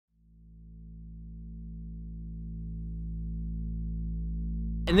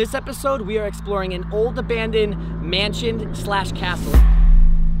In this episode, we are exploring an old abandoned mansion slash castle.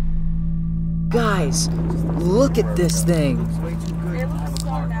 Guys, look at this thing.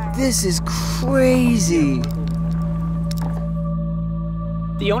 This is crazy.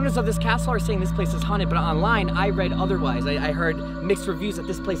 The owners of this castle are saying this place is haunted, but online I read otherwise. I heard mixed reviews that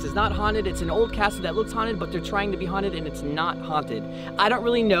this place is not haunted. It's an old castle that looks haunted, but they're trying to be haunted and it's not haunted. I don't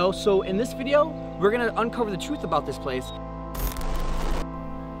really know, so in this video, we're gonna uncover the truth about this place.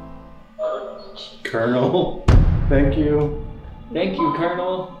 Colonel, thank you. Thank you,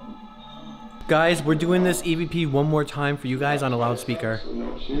 Colonel. Guys, we're doing this EVP one more time for you guys on a loudspeaker.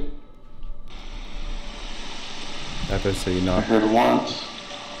 After so you know. I heard once.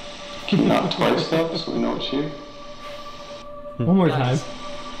 Not twice though, so we know it's you. One more time.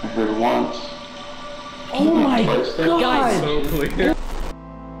 I heard once. Oh my God! So clear.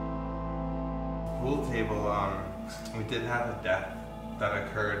 Pool table, we did have a death that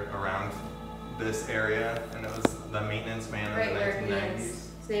occurred around this area, and it was the maintenance man in the 1990s.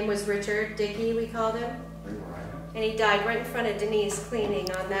 His name was Richard Dickey, we called him. And he died right in front of Denise cleaning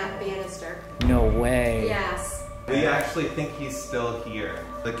on that banister. No way. Yes. We actually think he's still here.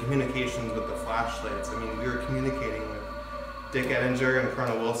 The communications with the flashlights, I mean, we were communicating with Dick Ettinger and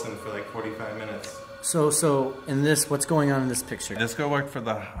Colonel Wilson for like 45 minutes. So in this, what's going on in this picture? Disco worked for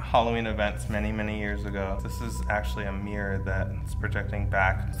the Halloween events many, many years ago. This is actually a mirror that's projecting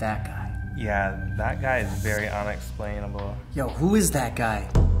back. That guy. Yeah, that guy is very unexplainable. Yo, who is that guy?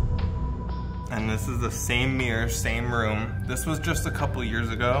 And this is the same mirror, same room. This was just a couple years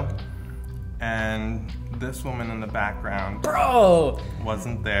ago. And this woman in the background, Bro,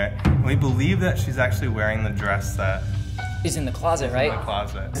 wasn't there. We believe that she's actually wearing the dress that is in the closet, right? in the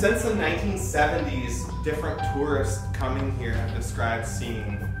closet. Since the 1970s, different tourists coming here have described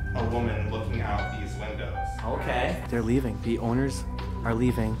seeing a woman looking out these windows. Okay. They're leaving. The owners are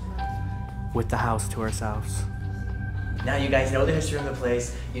leaving with the house to ourselves. Now you guys know the history of the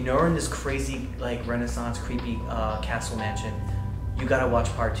place. You know we're in this crazy, like, Renaissance, creepy castle mansion. You gotta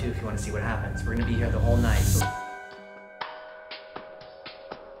watch part 2 if you want to see what happens. We're gonna be here the whole night. So.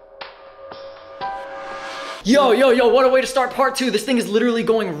 Yo, what a way to start part 2. This thing is literally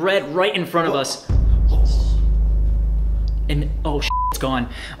going red right in front of us. And, oh, it's gone.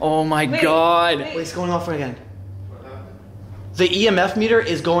 Oh my God. Wait, it's going off again. The EMF meter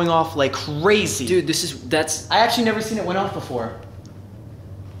is going off like crazy. Dude, that's... I actually never seen it went off before.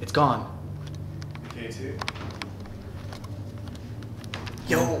 It's gone. K2.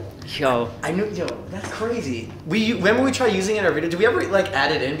 Yo, I knew, that's crazy. Remember we tried using it in our video? Did we ever like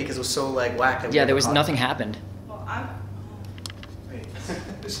add it in because it was so like whack? That Yeah, there was nothing happened. Well, I'm... Wait,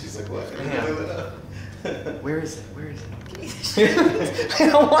 she's like, what? Yeah. Where is it? I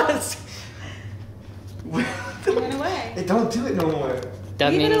don't want to see. It went away. Hey, don't do it no more.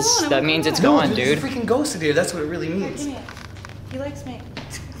 That Leave it means alone, that I'm means it's fine. gone, No, dude. There's a freaking ghost in here. That's what it really Here, means. give me it. He likes me.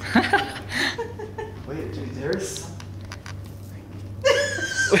 Wait, dude, there's...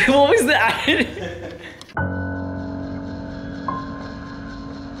 What was that?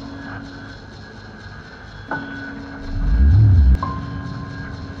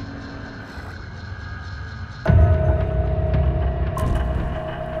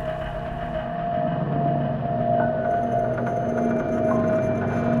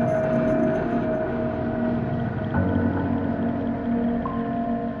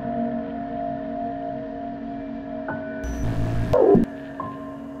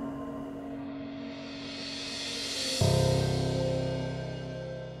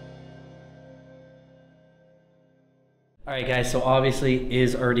 All right, guys, so obviously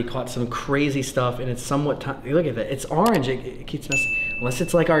Iz already caught some crazy stuff, and it's somewhat, look at that, it's orange, it keeps messing, unless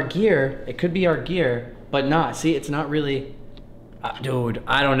it's like our gear, it could be our gear, but not, see, it's not really, dude,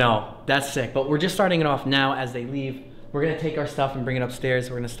 I don't know, that's sick, but we're just starting it off now as they leave. We're gonna take our stuff and bring it upstairs,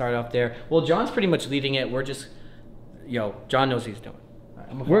 we're gonna start up there. Well, John's pretty much leading it, we're just, John knows what he's doing.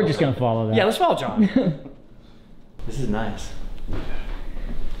 Right, we're just gonna follow that. Yeah, let's follow John. This is nice.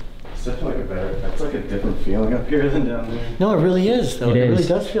 It's definitely that's like a different feeling up here than down there. No, it really is, though. It is. Really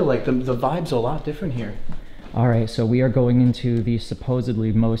does feel like the vibe's a lot different here. All right, so we are going into the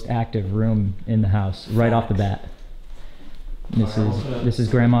supposedly most active room in the house right off the bat. This is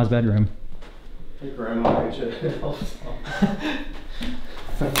Grandma's bedroom. Hey, Grandma,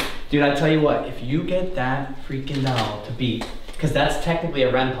 Dude, I tell you what, if you get that freaking doll to beat, because that's technically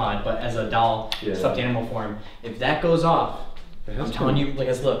a REM pod, but as a doll, stuffed animal form, if that goes off, I'm telling you, look,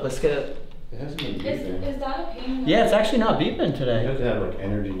 let's get it. It hasn't been beeping. Is that a pain? Yeah, it's actually not beeping today. You have to have like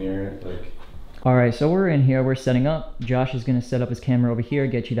energy near it, like. All right, so we're in here, we're setting up. Josh is gonna set up his camera over here,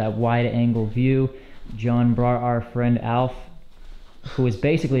 get you that wide angle view. John brought our friend Alf who is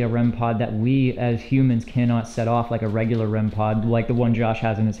basically a REM pod that we as humans cannot set off like a regular REM pod, like the one Josh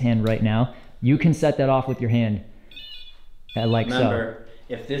has in his hand right now. You can set that off with your hand, like so. Remember,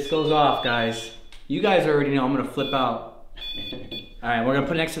 if this goes off, guys, you guys already know I'm gonna flip out. All right, we're gonna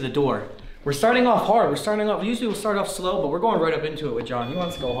put it next to the door. We're starting off hard. Usually we'll start off slow, but we're going right up into it with John. He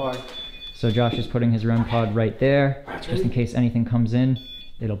wants to go hard. So Josh is putting his REM pod right there, just in case anything comes in.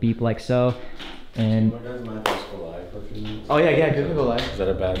 It'll beep like so. And oh yeah, good, go live. Is that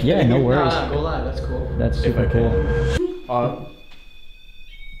a bad thing? yeah, no worries. Nah, go live, that's cool. That's super cool. Oh,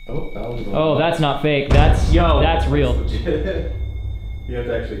 that was Oh, that's not fake. That's real. You have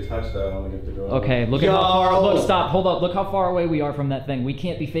to actually touch that when we get the door. Okay, look at how far. Look, stop. Hold up. Look how far away we are from that thing. We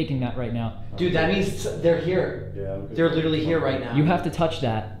can't be faking that right now. Dude, that means they're here. Yeah. They're literally here right now. You have to touch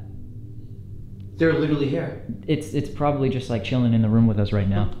that. They're literally here. It's probably just like chilling in the room with us right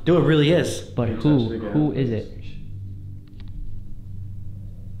now. Dude, it really is. But You touch it again. who is it?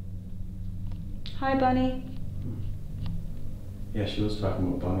 Hi, Bunny. Yeah, she was talking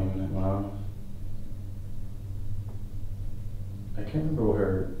about Bunny when it went off. I can't remember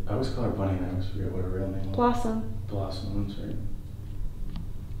what I always call her Bunny and I always forget what her real name was. Blossom. Blossom, that's right.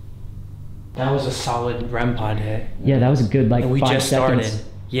 That was a solid REM pod hit. Yeah, that was a good like And we 5 just seconds. started.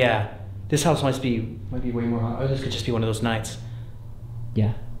 Yeah. This house might be way more hot. Or this could just be one of those nights.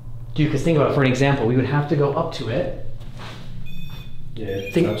 Yeah. Dude, because think about it, for an example, we would have to go up to it.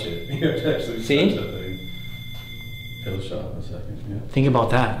 Yeah, Think- touch it. You have to actually See? touch that thing. It'll shut up in a second, yeah. Think about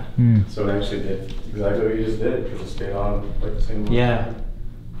that. So it actually did exactly what you just did, because it stayed on like the same way. Yeah.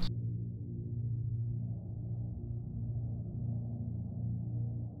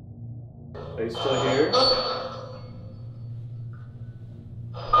 Are you still here?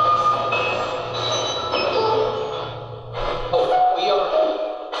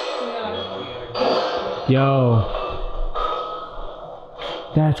 Yo.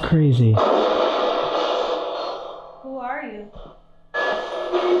 That's crazy. Who are you?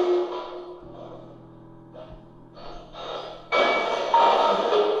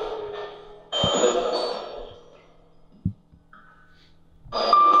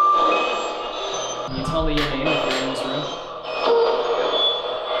 Can you tell me your name if you're in this room?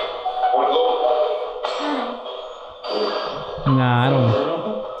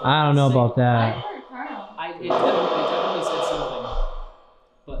 Nah, I don't know about that. It definitely said something.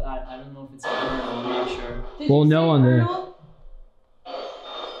 But I don't know if it's Colonel, I'm not sure. We'll know on this.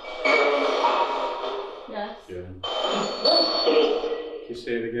 Yes. Yeah. Can you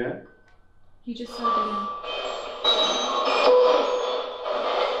say it again? He just said it again.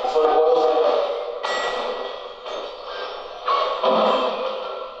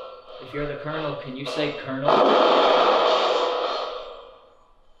 If you're the Colonel, can you say Colonel?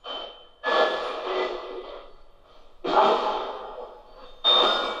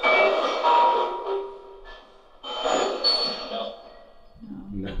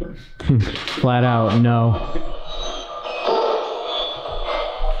 No. Flat out, no.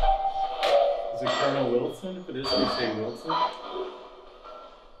 Is it Colonel Wilson? If it is, can you say Wilson?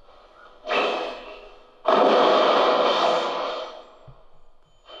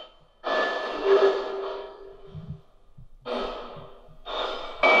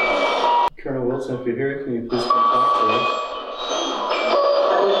 Colonel Wilson, if you're here, can you please come talk to us?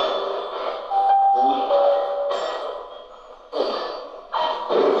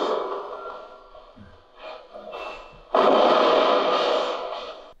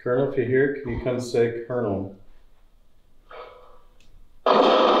 Colonel, if you're here, can you come say Colonel?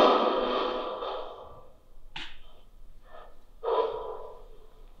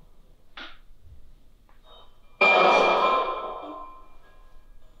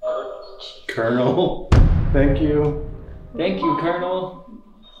 Colonel, thank you. Thank you, Colonel.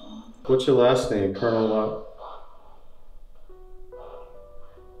 What's your last name? Colonel what?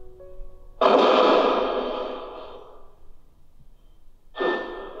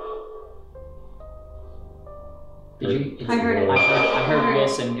 I heard it. I heard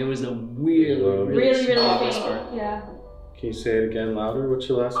Wilson. It was a really, Really, really small faint. whisper. Yeah. Can you say it again louder? What's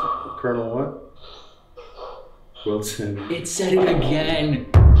your last name? Colonel what? Wilson. It said it again.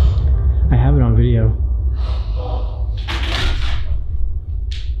 I have it on video.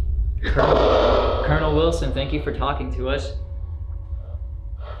 Colonel Wilson, thank you for talking to us.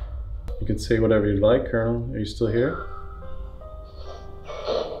 You can say whatever you'd like, Colonel. Are you still here?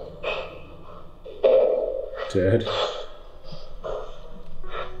 Dead.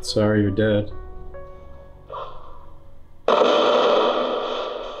 Sorry, you're dead.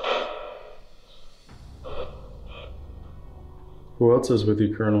 Who else is with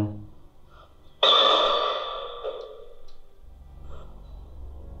you, Colonel?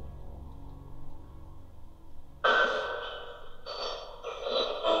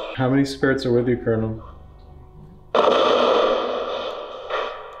 How many spirits are with you, Colonel?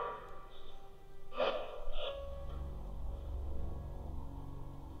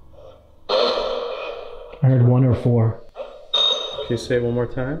 I heard 1 or 4. Can you say it one more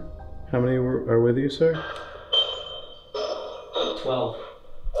time? How many are with you, sir? 12.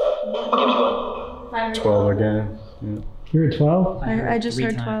 12 again. Yeah. You heard 12? I just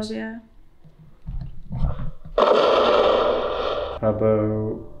heard 12, times. yeah. How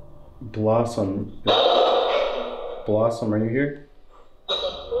about Blossom? Blossom, are you here?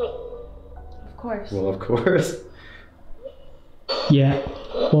 Of course. Well, of course. Yeah.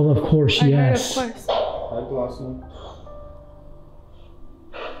 Well, of course, I yes. heard of course. Hi, Blossom.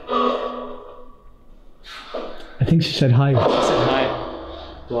 I think she said hi. I said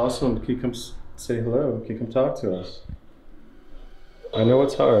hi. Blossom, can you come say hello? Can you come talk to us? I know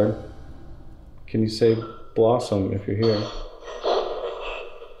it's hard. Can you say Blossom if you're here?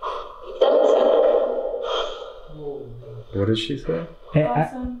 What did she say?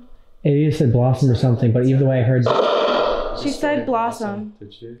 Blossom. It said Blossom or something, but either way I heard... She said Blossom.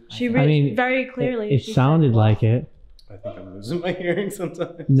 Did she? She I mean, very clearly. It she sounded said like it. I think I'm losing my hearing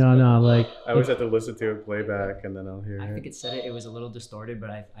sometimes. No, like... I always have to listen to it playback and then I'll hear I it. think it said it. It was a little distorted, but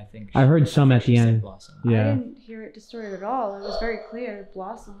I think. I heard some at she the said end. Blossom. I Yeah. didn't hear it distorted at all. It was very clear.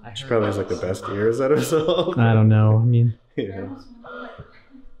 Blossom. I She heard probably has like the best ears out of us all. I don't know. I mean, Yeah.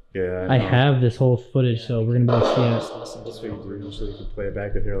 Yeah. I know. have this whole footage, so we're gonna be able to see it. Just listen That's to what it you over do. and Usually over. you can play it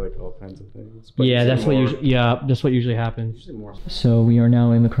back and hear like all kinds of things. But Yeah, that's what usually usually happens. Usually more. So we are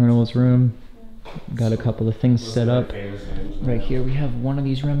now in the Colonel's room. Got a couple of things set up. Right here we have one of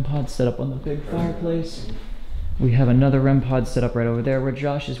these REM pods set up on the big fireplace. We have another REM pod set up right over there where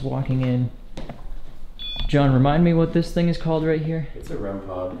Josh is walking in. John, remind me what this thing is called right here? It's a REM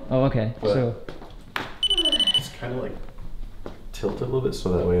pod. Oh, okay. But- So It's kind of like tilted a little bit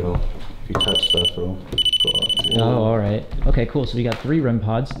so that way it'll, if you touch stuff, it'll go off. oh, all right. Okay, cool. So we got 3 REM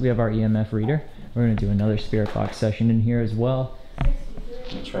pods. We have our EMF reader. We're gonna do another spirit box session in here as well.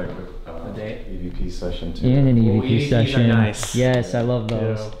 Try a quick EVP session too. And an Oh, EVP EVPs are session. nice. Yes, I love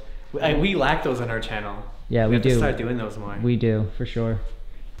those. We lack those on our channel. Yeah, we have to do. start doing those more. We do, for sure.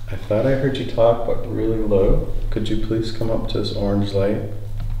 I thought I heard you talk, but really low. Could you please come up to this orange light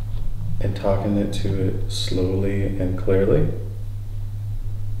and talking it to it slowly and clearly?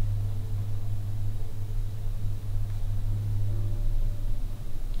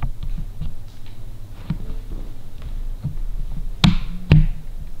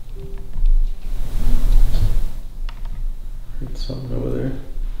 Heard something over there.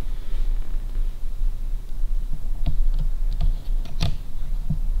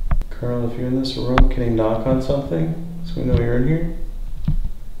 Colonel, if you're in this room, can you knock on something so we know you're in here?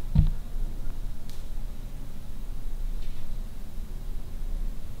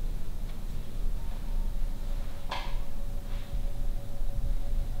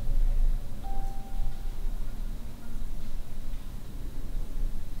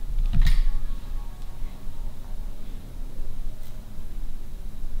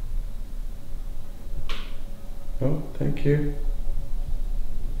 Oh, thank you.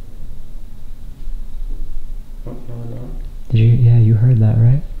 Oh, no, no. Did you? Yeah, you heard that,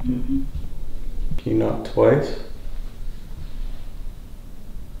 right? Mm-hmm. Can you knock twice?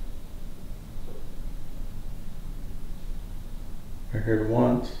 I heard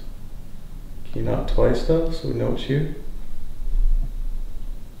once. Can you knock twice though, so we know it's you?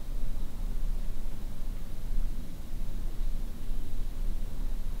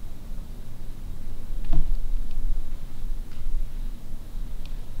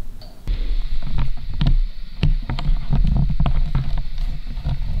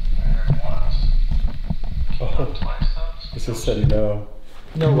 This is said no.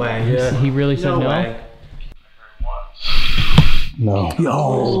 No way. Yeah. He really said no? way. No.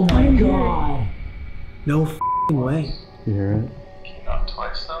 Oh my god! No f***ing way. You hear it? Can you knock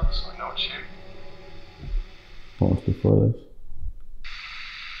twice though, so we know it's you? What was before this?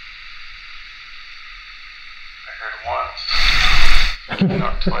 I heard once. Can you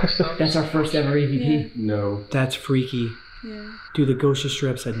knock twice though? That's our first ever EVP. No. That's freaky. Yeah. Dude, the ghost just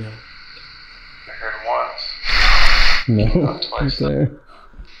straight up said no. I heard once. No. Not twice, Right there.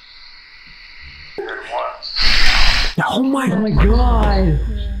 I heard once. Oh my God!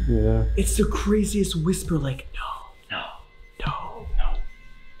 Yeah. It's the craziest whisper, like, no.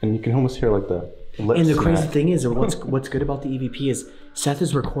 And you can almost hear like the lips And the crazy snap. thing is, what's good about the EVP is Seth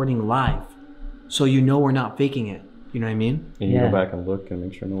is recording live. So you know we're not faking it. You know what I mean? And you Yeah. go back and look and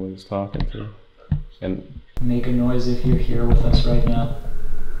make sure nobody's talking to you. And Make a noise if you're here with us right now.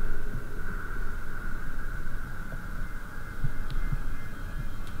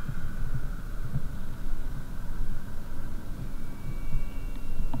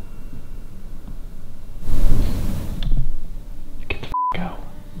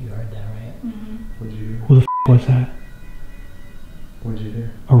 What's that? What'd you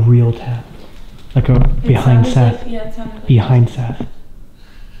hear? A real tap. Like a behind Seth. Yeah, it sounded like Behind Seth.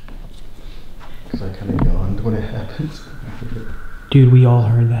 Because I kind of yawned when it happened. Dude, we all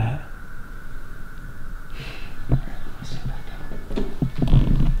heard that. I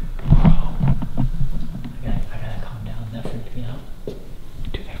gotta calm down. That freaked me out.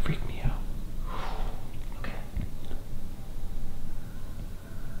 Dude, that freaked me out. Okay.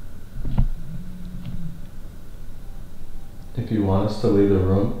 If you want us to leave the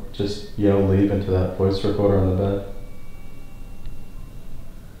room, just yell leave into that voice recorder on the bed.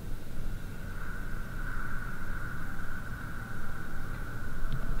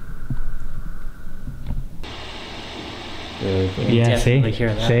 Yeah, definitely see?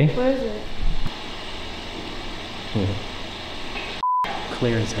 hear that. See? What is it?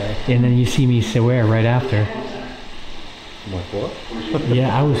 Clear as day. And then you see me swear right after. I'm like, what?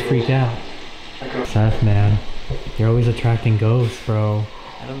 Yeah, I was freaked out. Seth, man. You're always attracting ghosts, bro.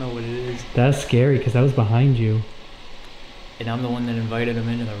 I don't know what it is. That's scary because I was behind you. And I'm the one that invited him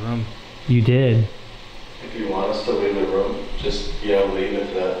into the room. You did. If you want us to leave the room, just yell leave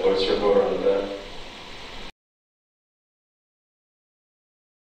into that voice recorder on the bed.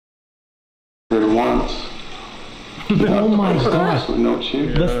 Once. Oh my gosh. No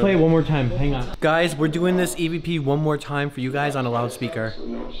cheat. Let's play it one more time. Hang on. Guys, we're doing this EVP one more time for you guys on a loudspeaker.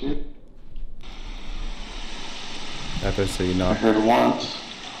 No cheat. After I say I not. heard once.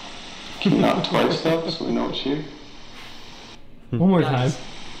 Not twice though, so we know cheat. One more time.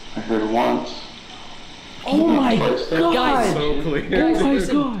 I heard once. Oh my Twice though. Guys, So clear. guys, Oh my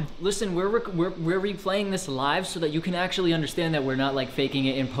listen, God. listen, we're replaying this live so that you can actually understand that we're not like faking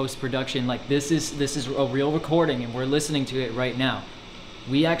it in post-production. Like this is a real recording and we're listening to it right now.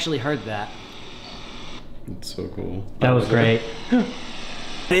 We actually heard that. It's so cool. That was great.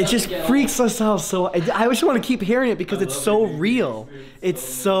 It just freaks us out so. I just want to keep hearing it because it's so real. It's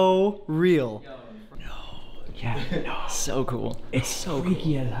so real. Yeah, no. So cool. It's so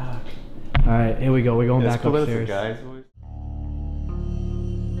freaky as heck. All right, here we go. We're going back upstairs. Guy's voice.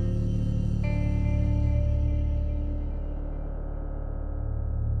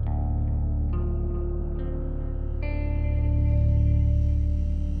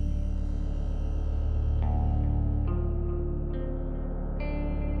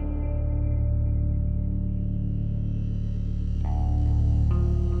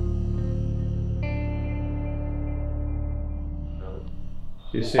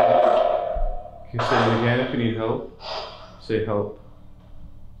 You say it again if you need help. Say help.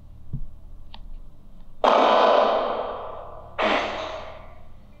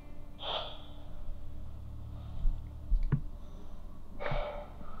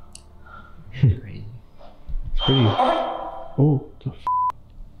 Crazy. It's pretty. Oh, the f.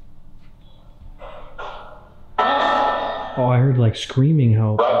 Oh, I heard like screaming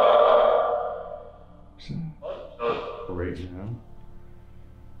help. Right now.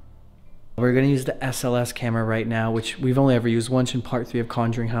 We're gonna use the SLS camera right now, which we've only ever used once in part 3 of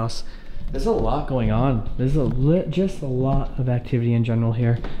Conjuring House. There's a lot going on. There's just a lot of activity in general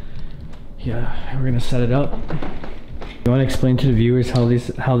here. Yeah, we're gonna set it up. You want to explain to the viewers how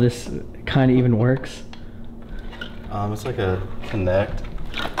this kind of even works? It's like a Connect,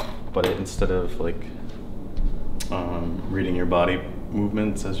 but instead of like reading your body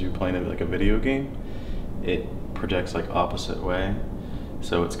movements as you're playing it like a video game, it projects like opposite way.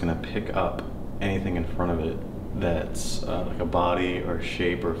 So it's gonna pick up anything in front of it that's like a body or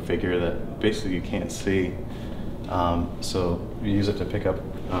shape or figure that basically you can't see. So you use it to pick up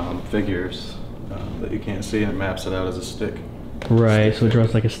figures that you can't see, and it maps it out as a stick. Right, so it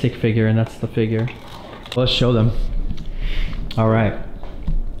draws like a stick figure, and that's the figure. Let's show them. All right,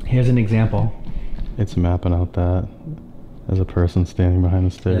 here's an example. It's mapping out that as a person standing behind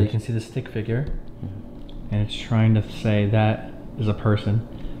the stairs. Yeah, you can see the stick figure, and it's trying to say that is a person.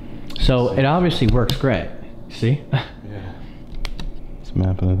 So it obviously works great. See? Yeah. It's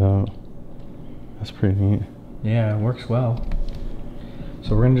mapping it out. That's pretty neat. Yeah, it works well.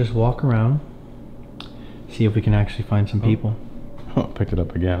 So we're gonna just walk around, see if we can actually find some people. Oh, picked it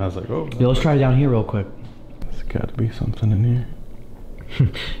up again. I was like, oh. Yeah, let's try it down here real quick. There's got to be something in here.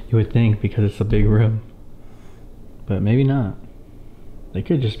 You would think, because it's a big room. But maybe not. They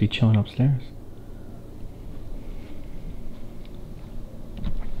could just be chilling upstairs.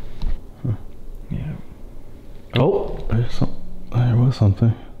 Huh. Yeah. Oh! There was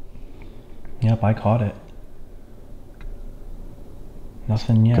something. Yep, I caught it.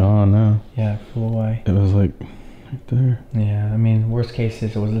 Nothing yet. Gone now. Yeah, it flew away. It was like right there. Yeah, I mean, worst case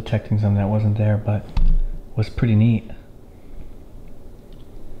is it was detecting something that wasn't there, but was pretty neat.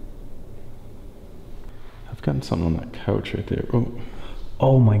 I've gotten something on that couch right there. Oh,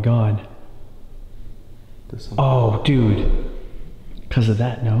 Oh my god. this one. Oh, dude. Because of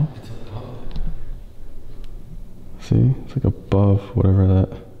that, no? See? It's like above whatever that...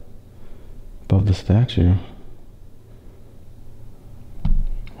 above the statue. I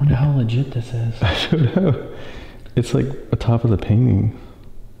wonder how legit this is. I don't know. It's like atop of the painting.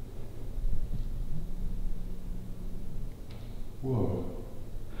 Whoa.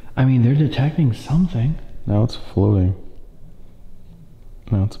 I mean, they're detecting something. Now it's floating.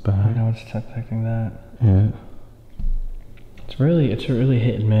 Now it's I back. know it's detecting that. Yeah. It's really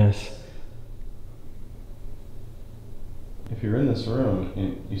hit and miss. If you're in this room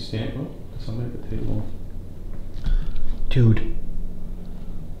and you stand... Oh, somebody at the table. Dude.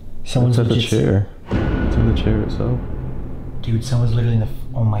 Someone's It's at the legit- chair. It's in the chair itself. Dude, someone's literally in the...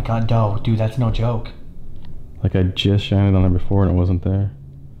 Oh my god, no. Dude, that's no joke. Like I just shined on it before and it wasn't there.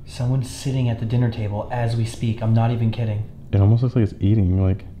 Someone's sitting at the dinner table as we speak. I'm not even kidding. It almost looks like it's eating,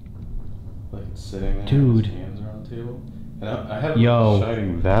 like it's sitting there. Dude. With its hands are on the table. And I have Yo. it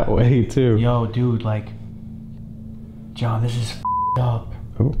shining that way too. Yo, dude, like... John, this is up.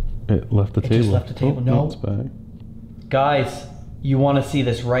 Oh, it left the It table. just left the table. Oh, No. it's back. Guys, you want to see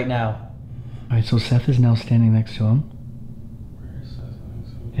this right now. Alright, so Seth is now standing next to him. Where is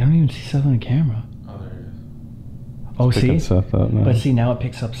Seth? I don't even see Seth on the camera. Oh, there he is. Oh, It's picking see? Seth up now. But see, now it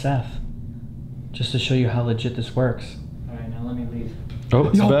picks up Seth. Just to show you how legit this works. Alright, now let me leave. Oh,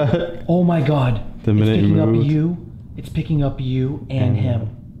 it's Yo, back. oh my god. The minute it's you picking up moved. you. It's picking up you and him.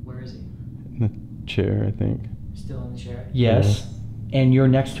 Where is he? In the chair, I think. Still in the chair? Yes. And you're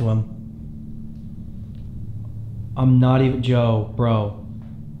next to him. I'm not even... Joe, bro.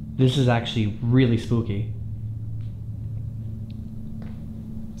 This is actually really spooky.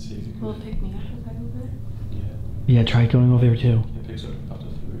 Let's see if you Will it pick me up if I move it? Yeah, try going over there too. It picks up to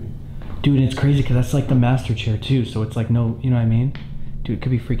 3. Dude, it's crazy because that's like the master chair too, so it's like no... You know what I mean? Dude, it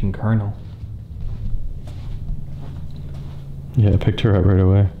could be freaking Colonel. Yeah, it picked her up right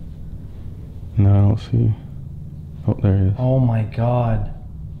away. No, I don't see. Oh, there he is. Oh my god.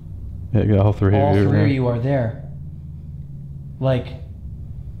 Yeah, got all 3 All of you. three of right? you are there. Like...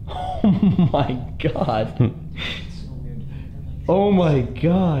 Oh my god. It's so weird. Oh my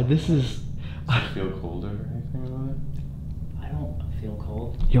god, this is... Does it feel colder or anything about it? I don't feel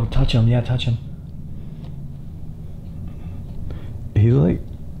cold. Yo, touch him. Yeah, touch him. He's like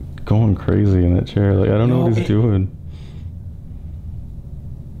going crazy in that chair. Like I don't know No, what he's doing.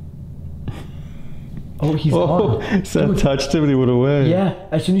 Oh, he's Oh, gone. Seth Dude. touched him and he went away. Yeah,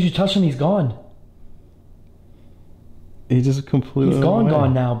 as soon as you touch him, he's gone. He just completely He's went away.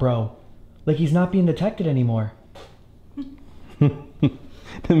 gone now, bro. Like, he's not being detected anymore. The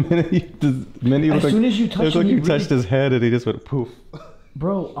minute you As looked soon like, as you it touch looked him, like he you touched really- his head and he just went poof.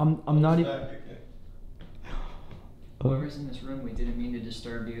 Bro, I'm not even... Whoever's in this room, we didn't mean to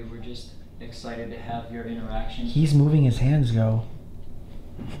disturb you. We're just excited to have your interaction. He's moving his hands, go.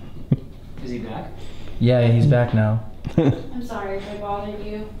 Is he back? Yeah, he's back now. I'm sorry if I bothered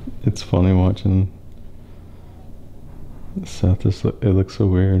you. It's funny watching Seth. It looks so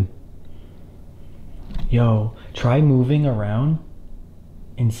weird. Yo, try moving around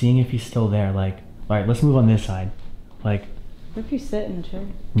and seeing if he's still there. Like, alright, let's move on this side. Like, What if you sit in the chair?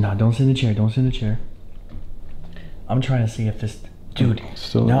 no, don't sit in the chair. Don't sit in the chair. I'm trying to see if this... Dude,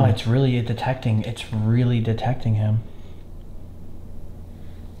 Still no, there. it's really detecting. It's really detecting him.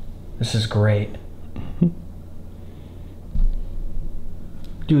 This is great.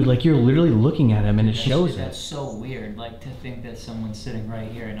 Dude, like you're literally looking at him and it shows That's it. so weird. Like to think that someone's sitting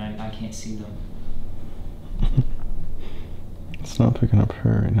right here and I can't see them. It's not picking up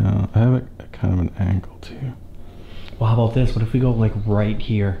her right now. I have a kind of an angle too. Well, how about this? What if we go like right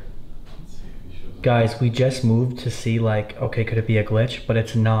here? Guys, we just moved to see like, okay, could it be a glitch? But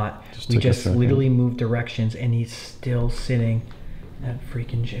it's not. Just We took a just second. literally moved directions and he's still sitting in that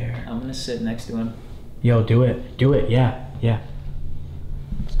freaking chair. I'm gonna sit next to him. Yo, do it. Do it. Yeah. Yeah.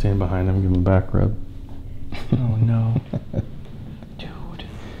 Stand behind him, give him a back rub. Oh no. Dude,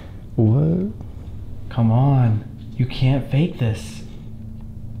 What? come on. You can't fake this.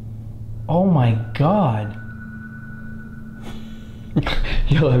 Oh my god.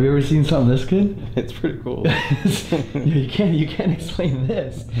 Yo, have you ever seen something this good? It's pretty cool. you can't explain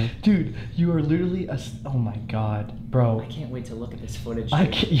this. Dude, you are literally oh my god, bro. I can't wait to look at this footage. I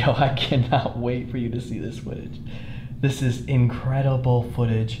cannot wait for you to see this footage. This is incredible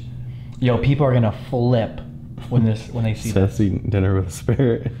footage. Yo, people are gonna flip when they see Seth's this. eating dinner with a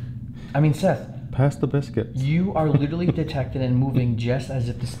spirit. I mean, Seth, Pass the biscuits. you are literally detected and moving just as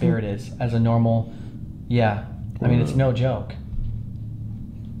if the spirit is, as a normal. Yeah, I mean it's no joke.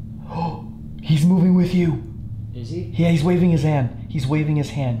 Oh, he's moving with you. Is he? Yeah, he's waving his hand. He's waving his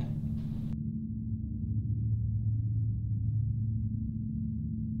hand.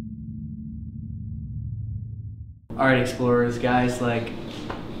 Alright, explorers, guys, like,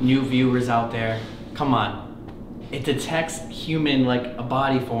 new viewers out there, come on. It detects human, like,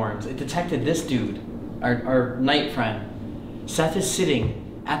 body forms. It detected this dude, our night friend. Seth is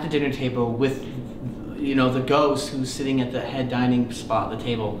sitting at the dinner table with, you know, the ghost who's sitting at the head dining spot at the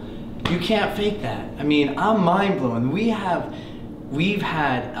table. You can't fake that. I mean, I'm mind blown. We've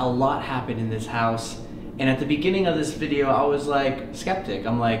had a lot happen in this house. And at the beginning of this video, I was like skeptic.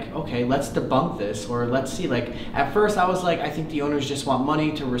 I'm like, okay, let's debunk this, or let's see. Like, at first I was like, I think the owners just want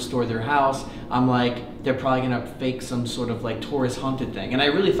money to restore their house. I'm like, they're probably gonna fake some sort of like tourist haunted thing. And I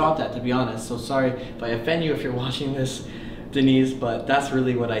really thought that, to be honest. So sorry if I offend you if you're watching this, Denise, but that's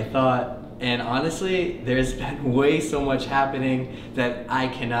really what I thought. And honestly, there's been way so much happening that I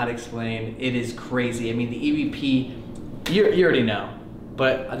cannot explain. It is crazy. I mean, the EVP, you already know.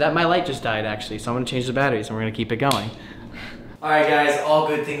 But that my light just died actually, so I'm gonna change the batteries and we're gonna keep it going. Alright guys, all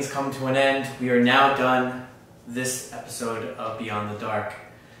good things come to an end. We are now done this episode of Beyond the Dark.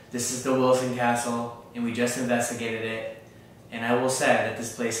 This is the Wilson Castle, and we just investigated it. And I will say that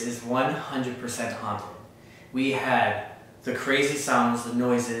this place is 100% haunted. We had the crazy sounds, the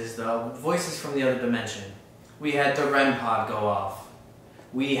noises, the voices from the other dimension. We had the REM pod go off.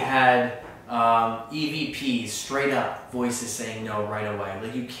 We had EVPs, straight up voices saying no right away.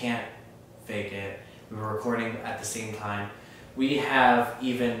 Like, you can't fake it. We were recording at the same time. We have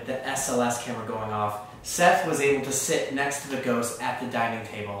even the SLS camera going off. Seth was able to sit next to the ghost at the dining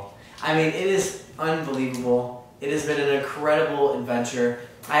table. I mean, it is unbelievable. It has been an incredible adventure.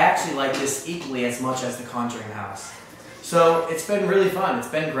 I actually like this equally as much as the Conjuring house. So it's been really fun. It's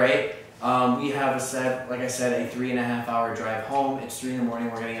been great. We have like I said, a 3.5-hour drive home. It's 3 in the morning.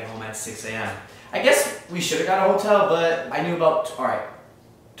 We're gonna get home at 6 a.m. I guess we should have got a hotel, but I knew about,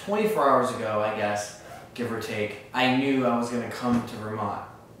 24 hours ago, I guess, give or take, I knew I was gonna come to Vermont.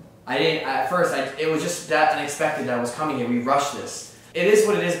 I didn't, at first, it was just that unexpected that I was coming here. We rushed this. It is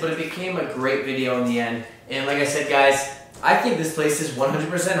what it is, but it became a great video in the end. And like I said, guys, I think this place is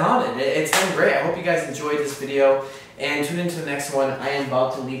 100% haunted. It's been great. I hope you guys enjoyed this video. And tune into the next one. I am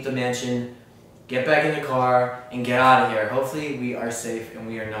about to leave the mansion, get back in the car, and get out of here. Hopefully we are safe and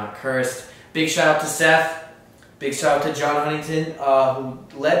we are not cursed. Big shout out to Seth. Big shout out to John Huntington,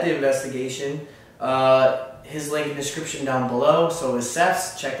 who led the investigation. His link in the description down below. So is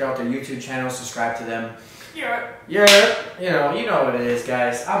Seth's. Check out their YouTube channel. Subscribe to them. You know what it is,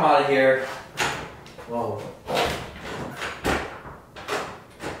 guys. I'm out of here. Whoa.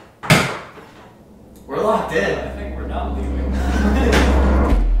 We're locked in. I think we're done leaving.